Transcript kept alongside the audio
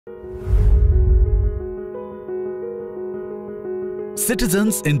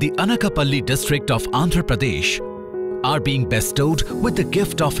Citizens in the ANAKAPALLE district of Andhra Pradesh are being bestowed with the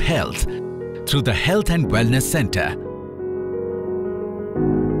gift of health through the Health and Wellness Center.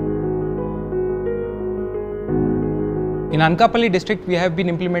 In ANAKAPALLE district, we have been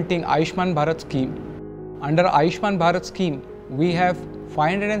implementing Ayushman Bharat scheme. Under Ayushman Bharat scheme, we have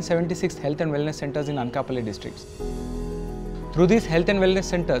 576 health and wellness centers in ANAKAPALLE districts. Through these health and wellness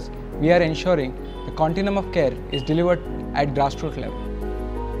centers, we are ensuring the continuum of care is delivered at grassroots level.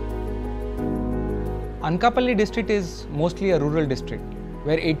 ANAKAPALLE district is mostly a rural district,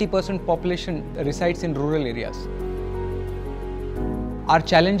 where 80% population resides in rural areas. Our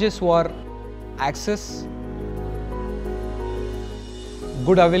challenges were access,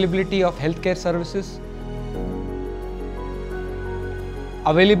 good availability of healthcare services,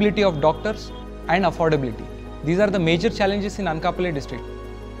 availability of doctors and affordability. These are the major challenges in ANAKAPALLE district.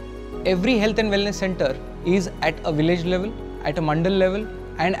 Every health and wellness center is at a village level, at a mandal level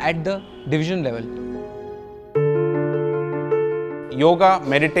and at the division level. Yoga,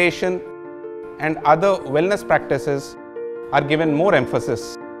 meditation and other wellness practices are given more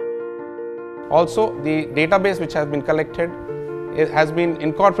emphasis. Also, the database which has been collected has been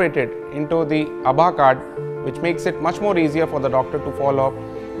incorporated into the ABHA card, which makes it much more easier for the doctor to follow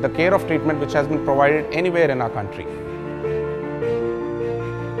up the care of treatment which has been provided anywhere in our country.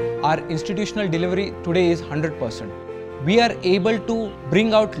 Our institutional delivery today is 100%. We are able to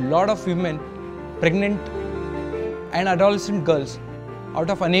bring out a lot of women, pregnant and adolescent girls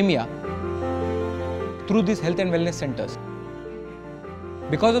out of anemia through these health and wellness centers.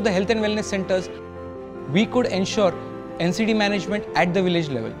 Because of the health and wellness centers, we could ensure NCD management at the village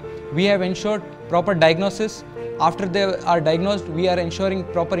level. We have ensured proper diagnosis. After they are diagnosed, we are ensuring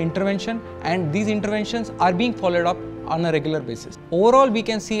proper intervention, and these interventions are being followed up on a regular basis. Overall, we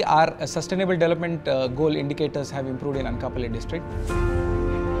can see our sustainable development goal indicators have improved in ANAKAPALLE district.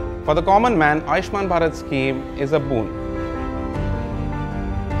 For the common man, Ayushman Bharat scheme is a boon.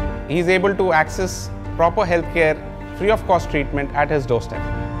 He is able to access proper healthcare, free of cost treatment at his doorstep.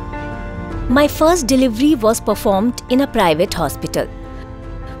 My first delivery was performed in a private hospital,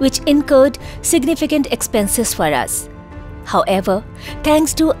 which incurred significant expenses for us. However,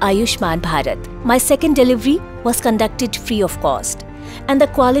 thanks to Ayushman Bharat, my second delivery was conducted free of cost, and the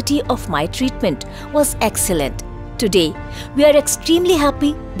quality of my treatment was excellent. Today, we are extremely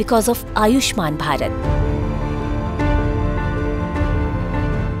happy because of Ayushman Bharat.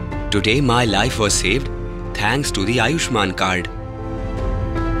 Today, my life was saved thanks to the Ayushman card.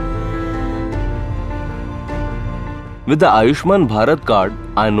 With the Ayushman Bharat card,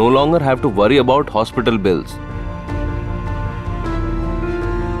 I no longer have to worry about hospital bills.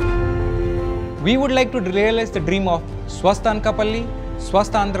 We would like to realize the dream of Swasth ANAKAPALLE,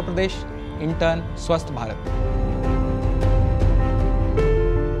 Swasth Andhra Pradesh, in turn Swasth Bharat.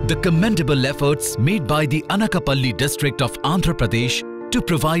 The commendable efforts made by the ANAKAPALLE district of Andhra Pradesh to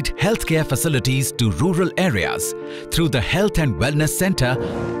provide healthcare facilities to rural areas through the Health and Wellness Center